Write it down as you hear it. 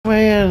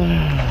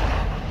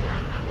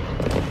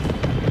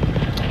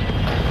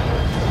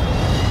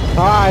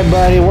Alright,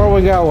 buddy, where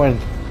we going?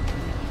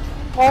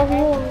 Wherever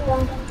you want to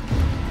go.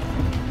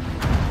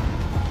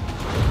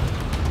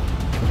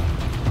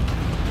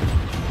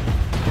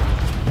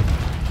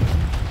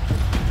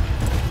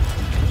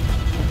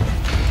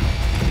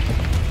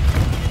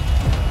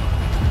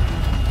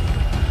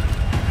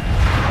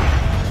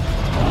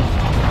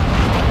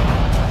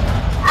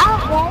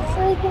 Next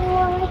weekend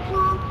when we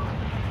come.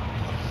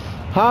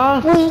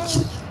 Huh?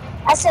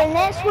 I said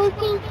next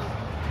weekend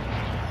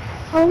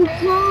when we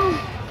come,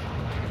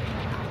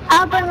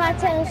 I'll bring my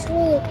tennis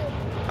suite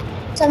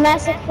so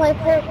Master can play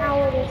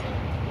Fortnite with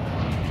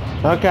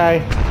us.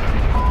 Okay.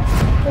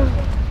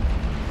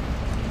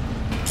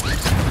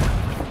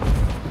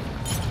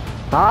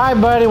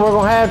 Alright, buddy, we're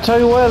gonna have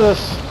two with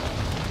us.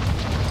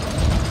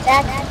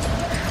 Yeah,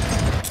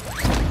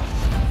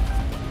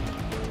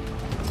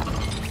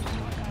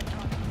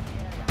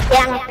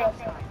 I'm okay.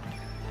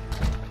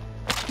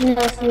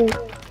 No food.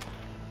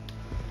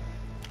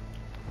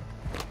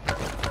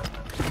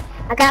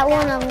 I got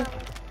one of them.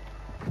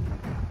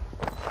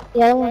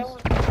 The other one's.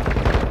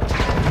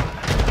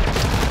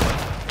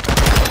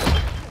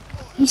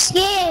 You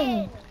scared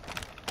me.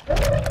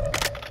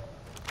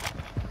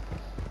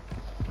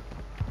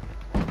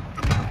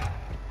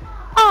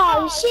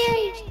 Oh, you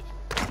serious?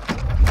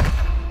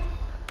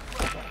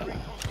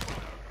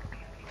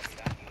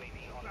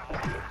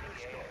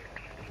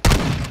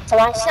 So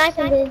I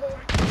sniping dude.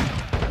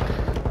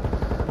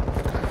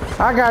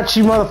 I got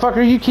you,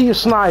 motherfucker. You keep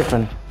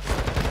sniping.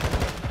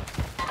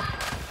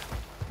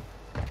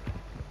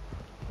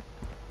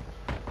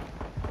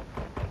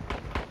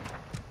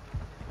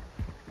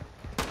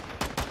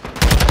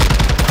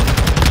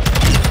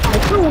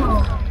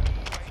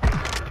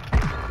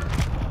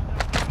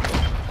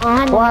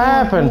 What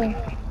happened?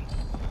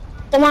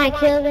 Somebody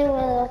killed me with a...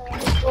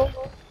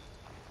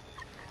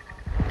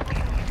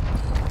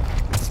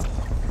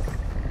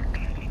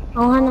 I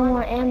don't have no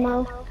more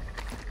ammo.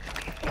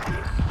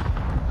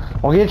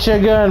 Well, get you a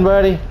gun,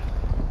 buddy.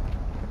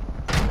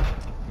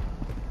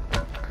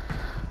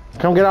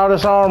 Come get all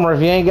this armor.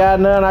 If you ain't got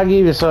none, I'll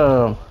give you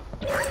some.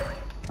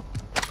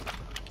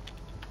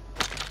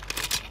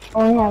 I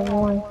only have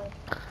one.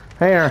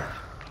 Here.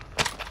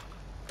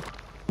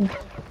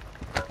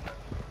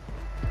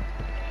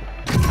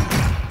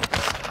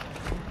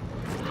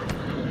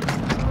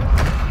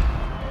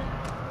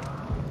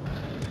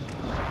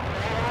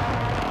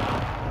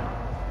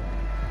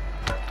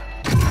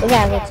 We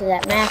gotta go to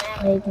that map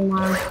play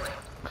tomorrow.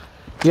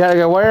 You gotta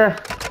go where?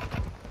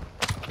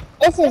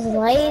 This is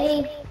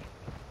lady.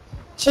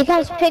 She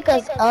comes pick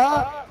us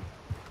up,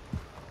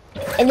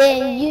 and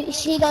then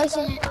she goes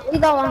in. We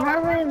go in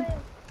her room.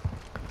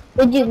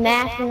 We do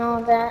math and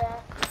all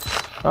that.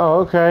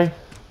 Oh, okay.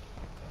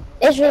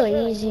 It's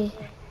really easy.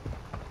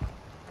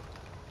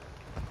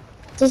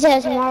 She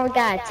says tomorrow we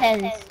got a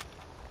test.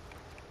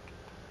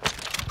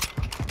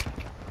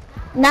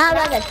 Not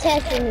like a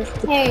test in this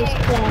Terry's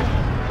class.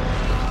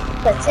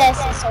 But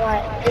testing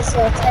somebody, it's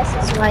a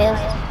testing somebody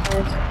else's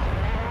first.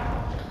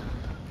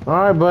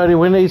 Alright, buddy,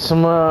 we need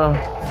some, Gas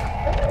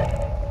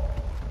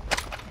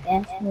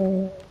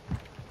money.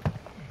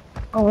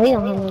 Oh, we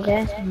don't have no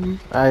gas money.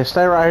 Hey,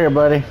 stay right here,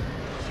 buddy.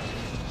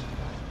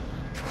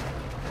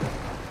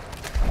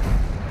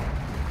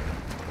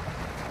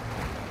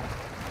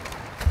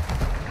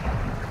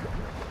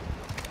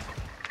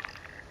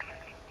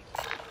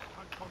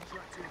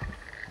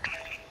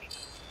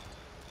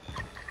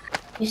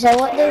 You said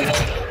what, dude?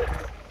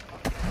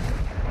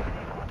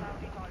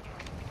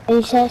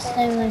 You said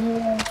stay right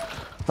here.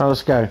 Now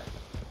let's go.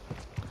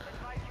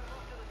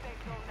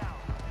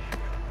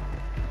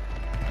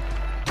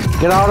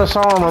 Get all this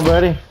armor,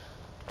 buddy.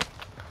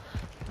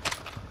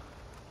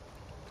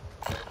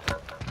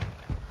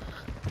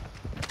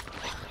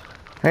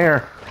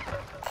 Here.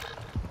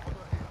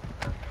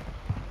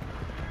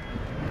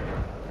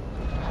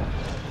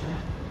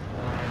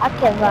 I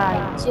can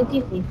buy 2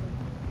 people.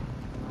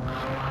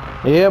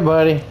 Yeah,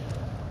 buddy.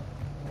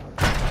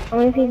 How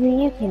many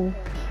people you can?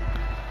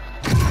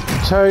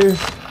 2.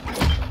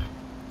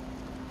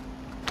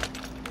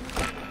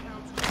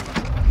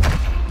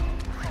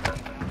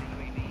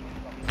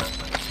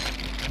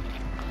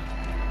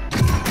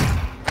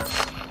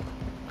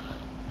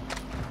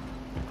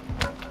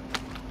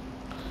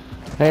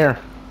 Here.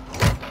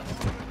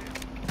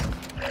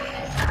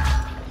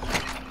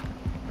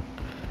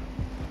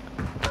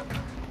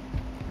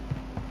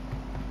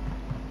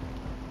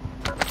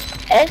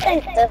 I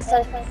think that's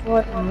like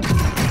Fortnite.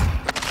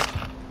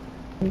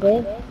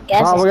 Good.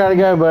 Oh, we gotta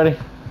go, buddy.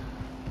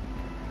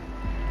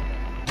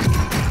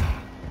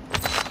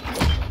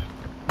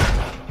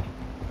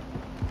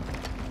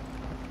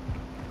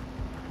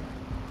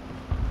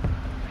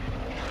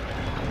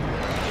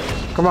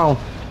 Come on.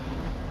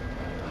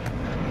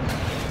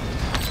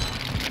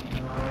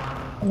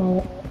 Come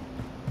on.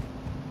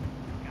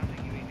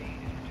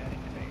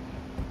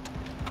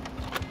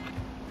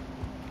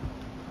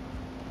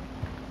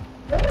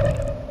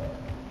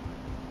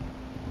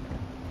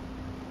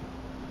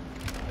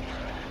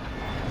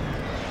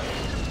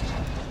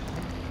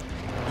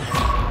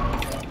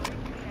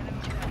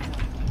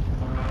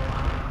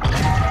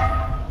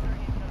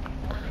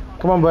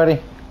 Come on, buddy.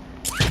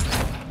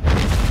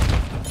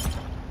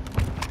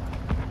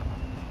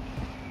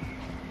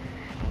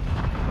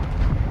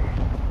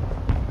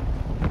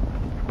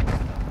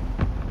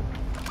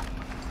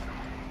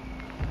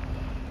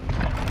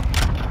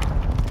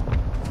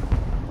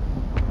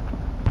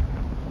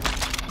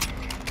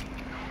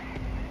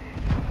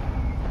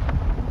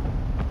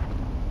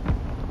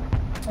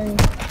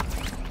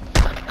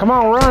 Come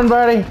on, run,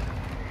 buddy.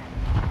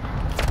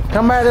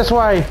 Come back this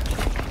way.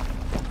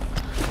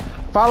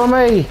 Follow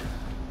me.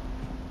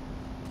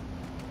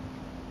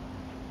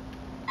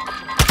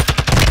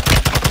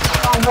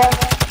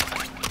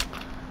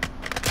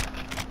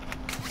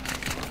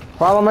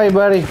 Follow me,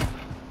 buddy.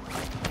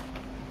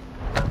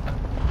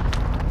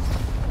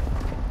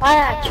 Why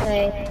not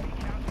trade?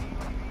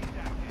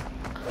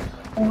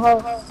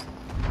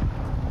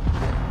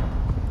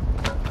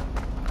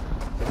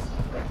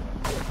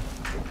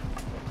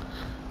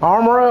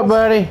 Armor up,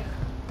 buddy.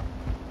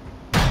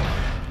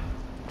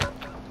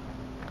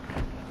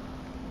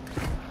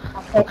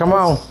 Come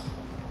on.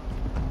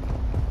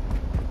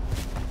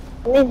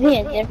 Maybe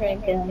a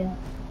different gun.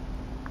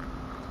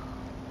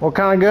 What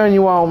kind of gun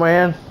you want,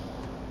 man?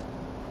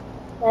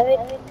 Maybe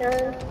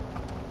gun.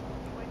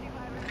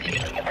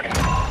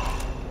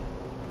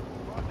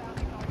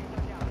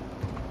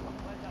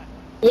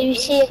 Do you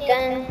see a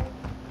gun?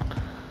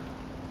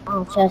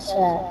 Oh, just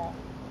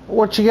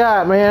What you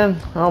got, man?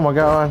 Oh my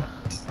God.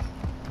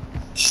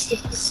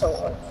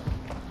 sword.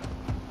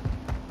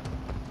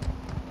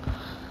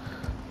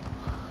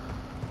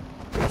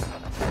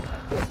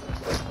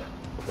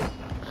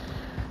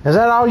 Is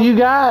that all you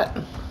got?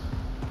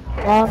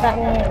 Well, I got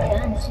one of the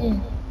guns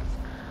too.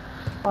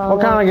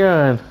 What kind of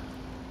gun?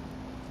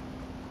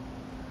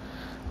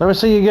 Let me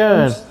see your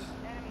gun.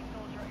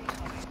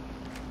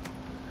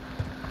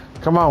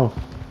 Come on.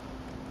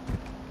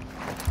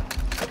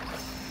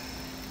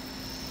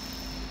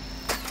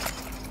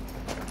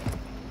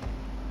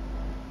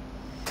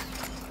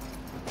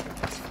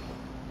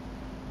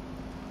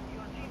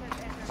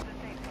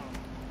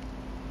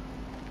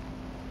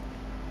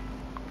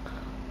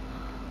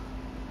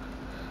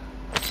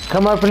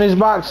 Come up in these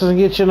boxes and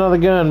get you another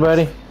gun,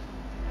 buddy.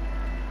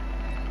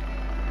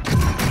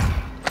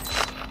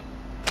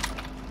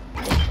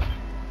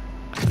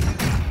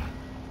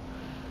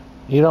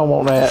 You don't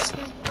want that.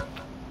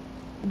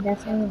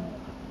 Definitely.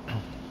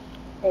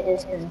 It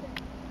is good.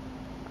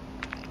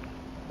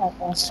 Like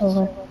a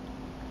sword.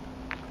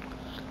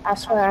 I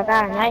swear I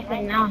got a knife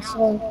and now a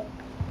sword.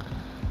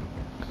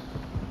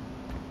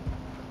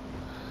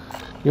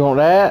 You want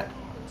that?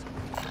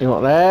 You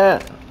want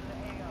that?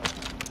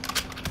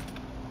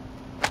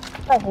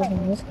 Probably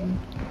in this one.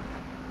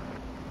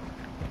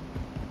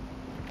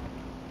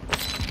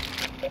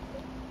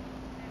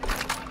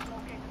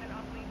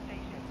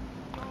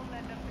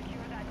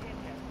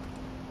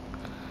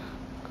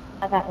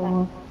 I got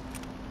one.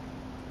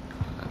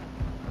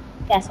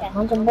 Yes,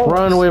 100 bullets.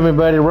 Run with me,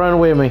 buddy. Run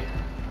with me.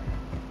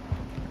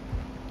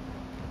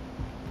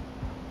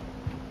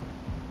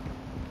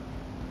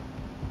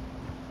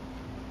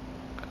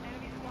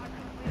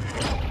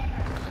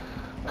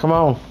 Come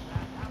on.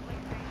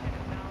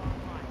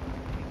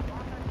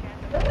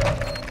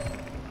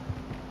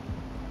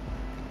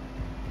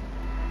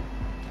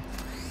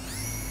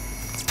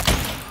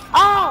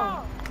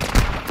 Oh!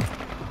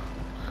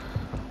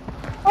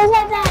 What's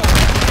that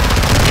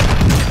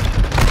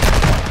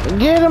thing?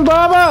 Get him,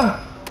 Bubba!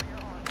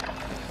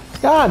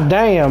 God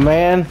damn,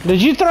 man.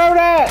 Did you throw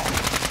that?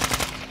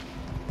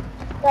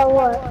 So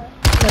what?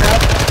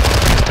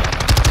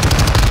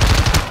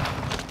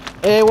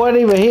 It wasn't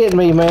even hitting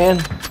me,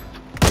 man.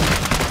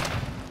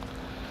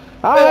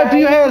 I hope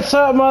you had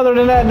something other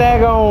than that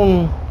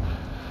daggone...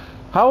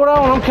 Hold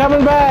on, I'm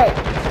coming back.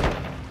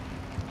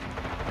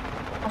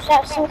 I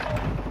shot something.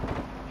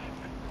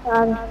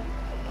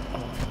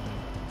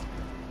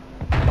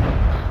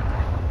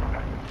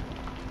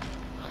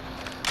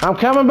 I'm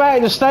coming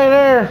back, just stay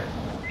there.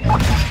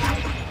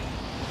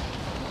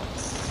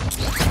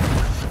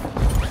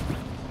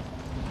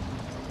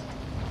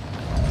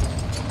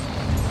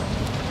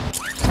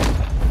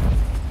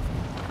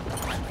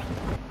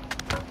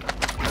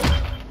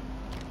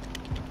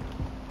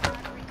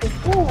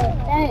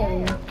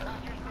 Dang.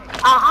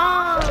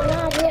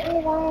 No, get me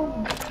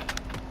wrong.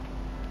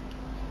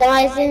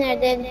 Somebody's in there,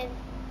 dude.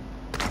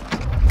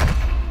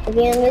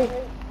 Again,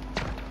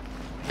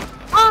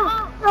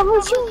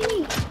 who's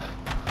shooting me?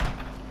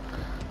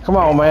 Come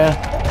on, man.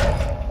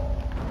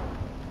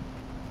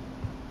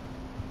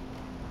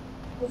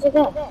 Where's it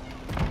go?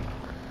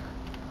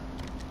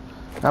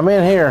 I'm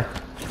in here.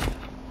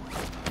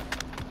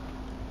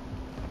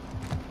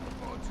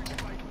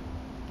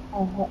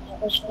 Oh,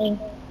 which thing?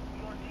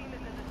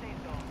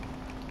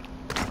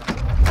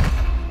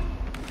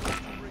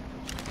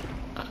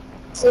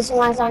 See,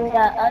 somebody's on the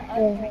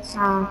other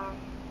side.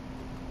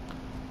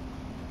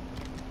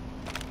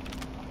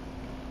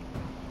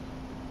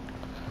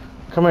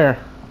 Come here.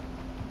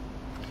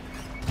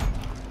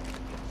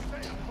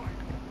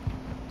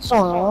 It's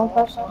only one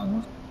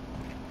person.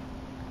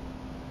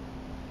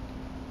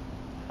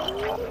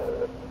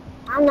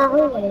 I know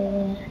who it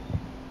is.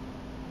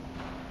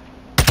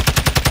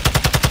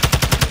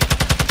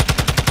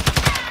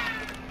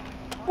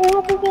 Hey,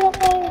 help me get up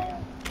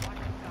there.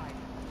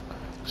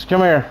 Just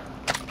come here.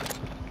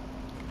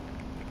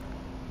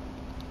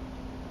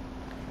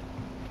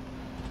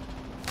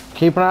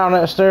 Keep an eye on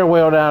that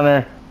stairwell down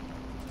there.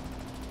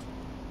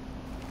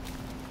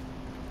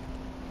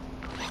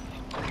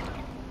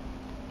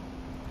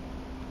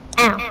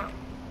 Ow.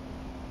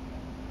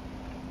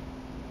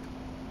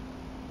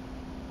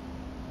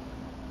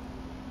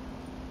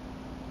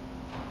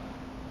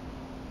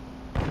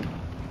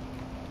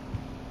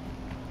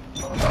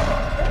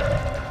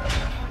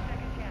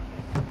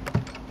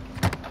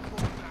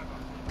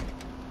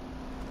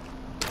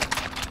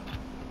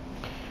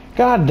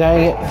 God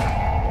dang it.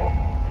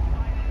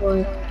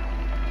 What?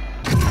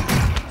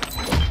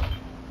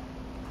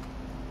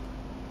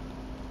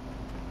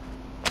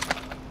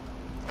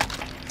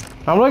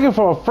 I'm looking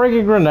for a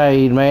freaking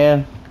grenade,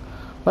 man.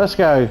 Let's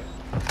go.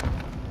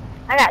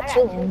 I got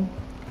two of them.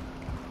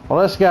 Well,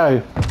 let's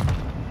go.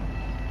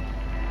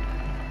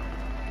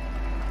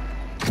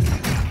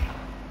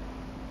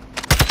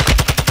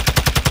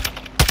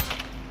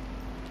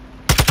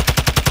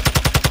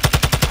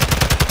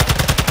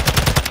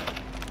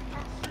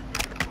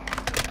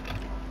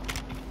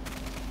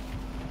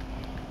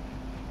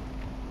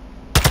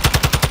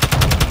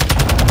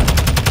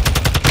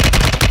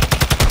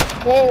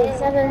 Hey,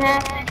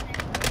 7.5.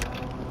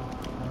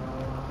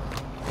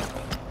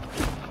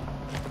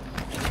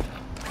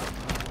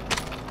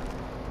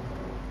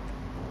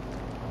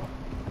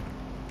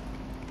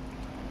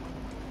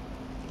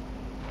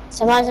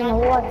 Somebody's in the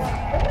water.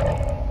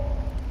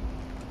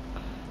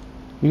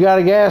 You got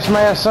a gas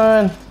mask,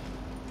 son?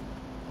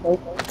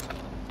 Nope.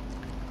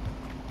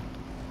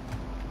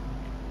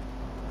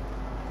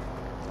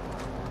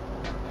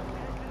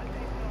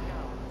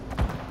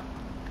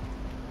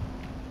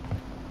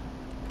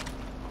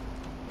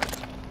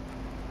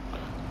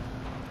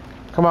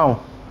 Come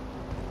on.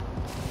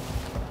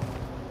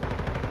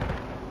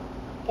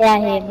 Get out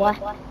of here, boy.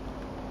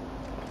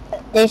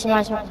 There's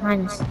somebody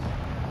behind us.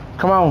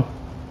 Come on.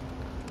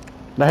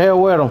 The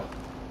hell with them.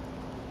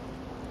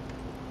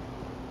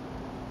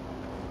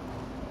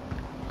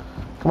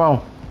 Come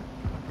on.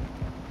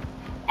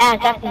 I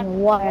got in the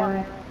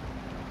water.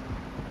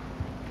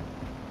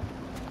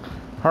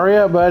 Hurry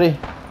up, buddy.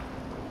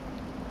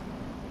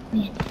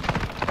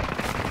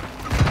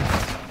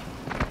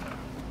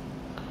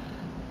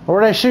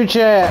 Where they shoot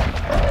you at?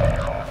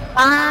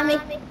 Behind me.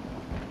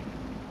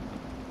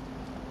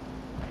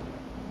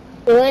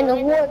 You're in the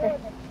water.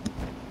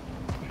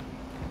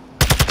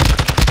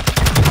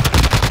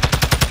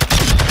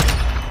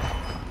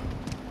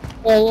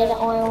 Yeah, you're the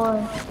only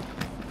one.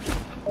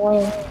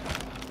 Wait.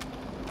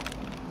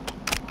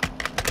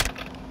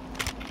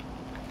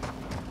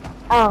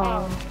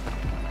 Oh.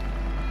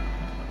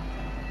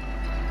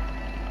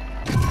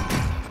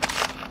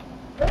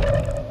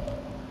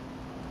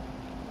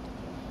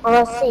 Oh,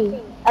 let's see.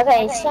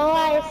 Okay,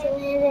 somebody's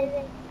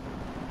landed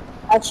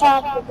a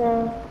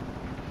chopper.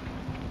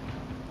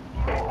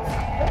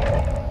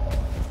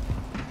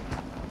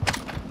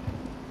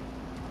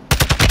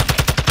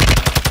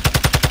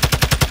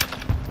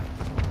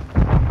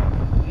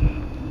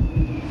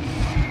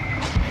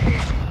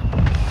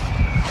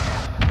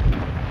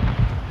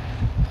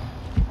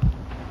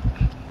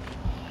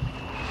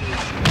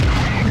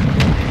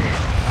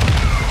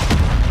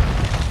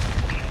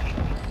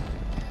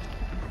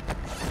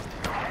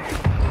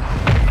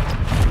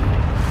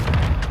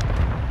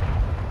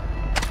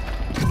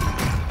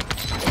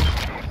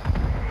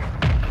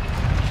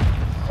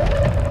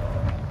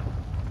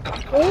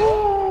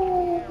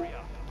 Ooh.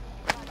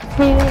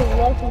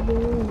 What's he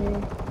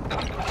doing?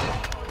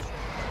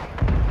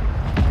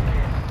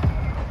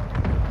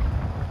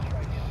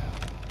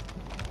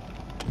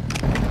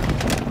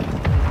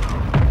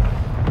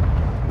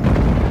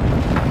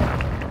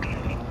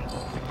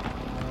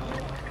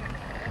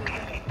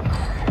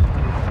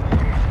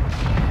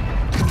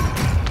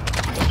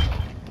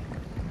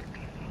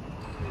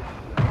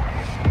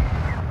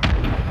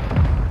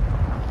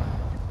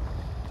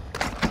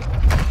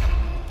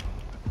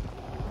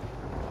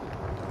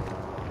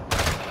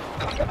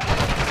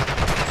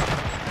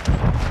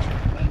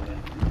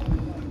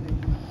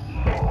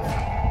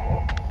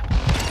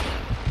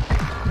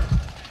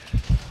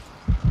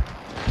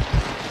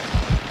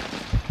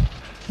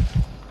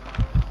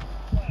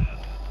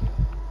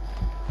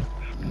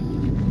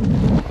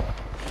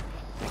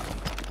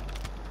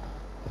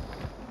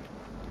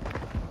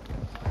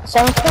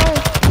 Someone's coming.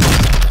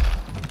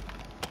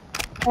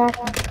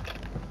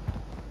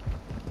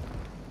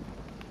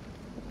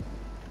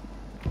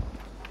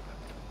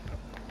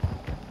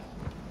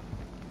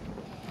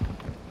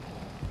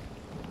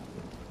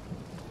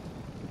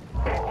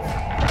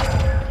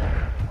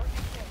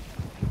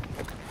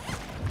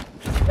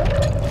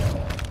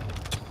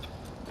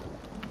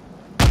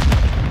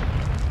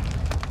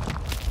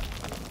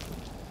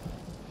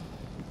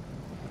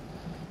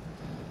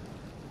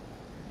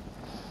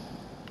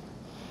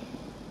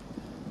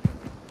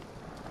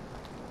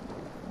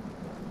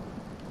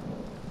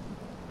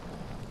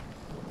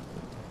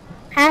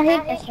 Now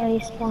he just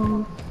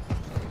respawned.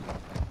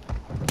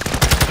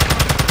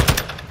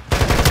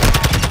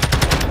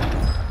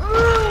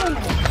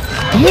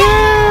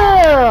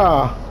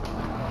 Yeah!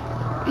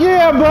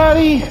 Yeah,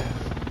 buddy!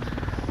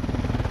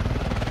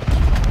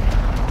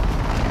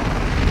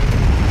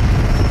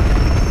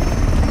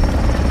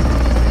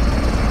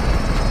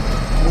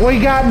 We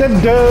got the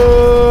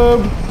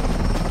dub!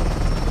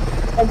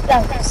 The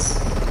ducks.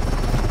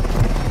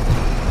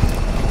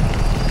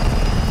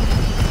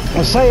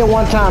 Well, say it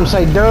one time,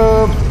 say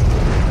dub.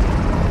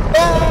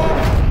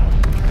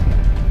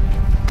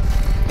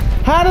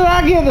 How did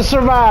I get the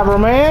survivor,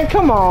 man?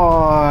 Come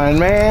on,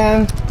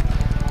 man.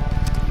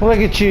 Look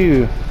at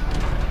you.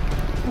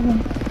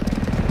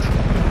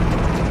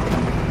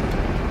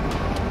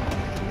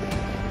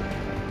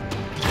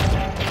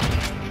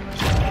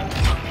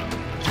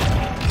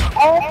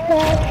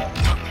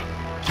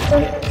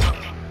 Okay.